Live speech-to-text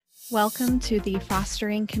Welcome to the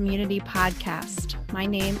Fostering Community Podcast. My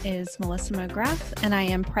name is Melissa McGrath, and I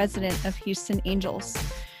am president of Houston Angels.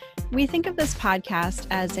 We think of this podcast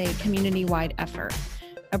as a community-wide effort,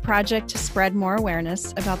 a project to spread more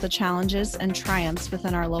awareness about the challenges and triumphs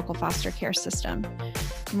within our local foster care system.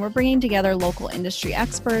 And we're bringing together local industry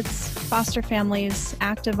experts, foster families,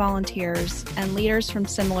 active volunteers, and leaders from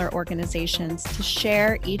similar organizations to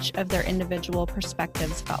share each of their individual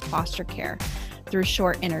perspectives about foster care through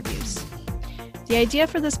short interviews. The idea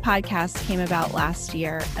for this podcast came about last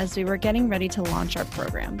year as we were getting ready to launch our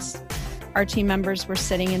programs. Our team members were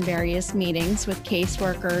sitting in various meetings with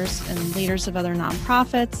caseworkers and leaders of other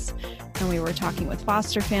nonprofits, and we were talking with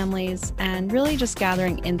foster families and really just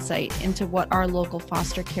gathering insight into what our local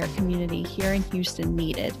foster care community here in Houston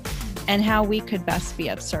needed and how we could best be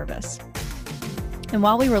of service. And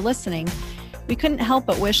while we were listening, we couldn't help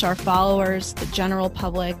but wish our followers, the general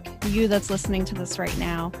public, you that's listening to this right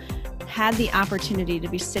now, had the opportunity to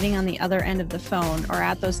be sitting on the other end of the phone or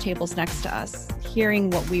at those tables next to us, hearing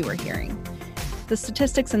what we were hearing. The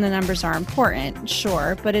statistics and the numbers are important,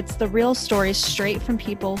 sure, but it's the real stories straight from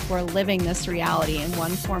people who are living this reality in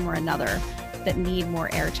one form or another that need more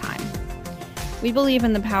airtime. We believe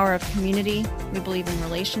in the power of community, we believe in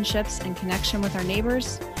relationships and connection with our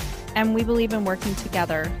neighbors, and we believe in working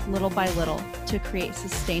together little by little to create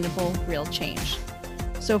sustainable, real change.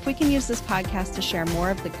 So if we can use this podcast to share more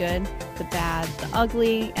of the good, the bad, the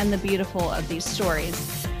ugly, and the beautiful of these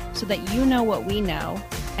stories so that you know what we know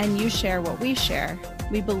and you share what we share,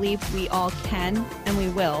 we believe we all can and we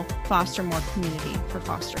will foster more community for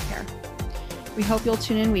foster care. We hope you'll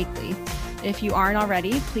tune in weekly. If you aren't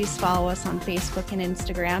already, please follow us on Facebook and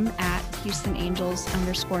Instagram at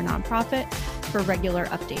HoustonAngels_nonprofit for regular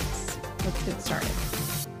updates. Let's get started.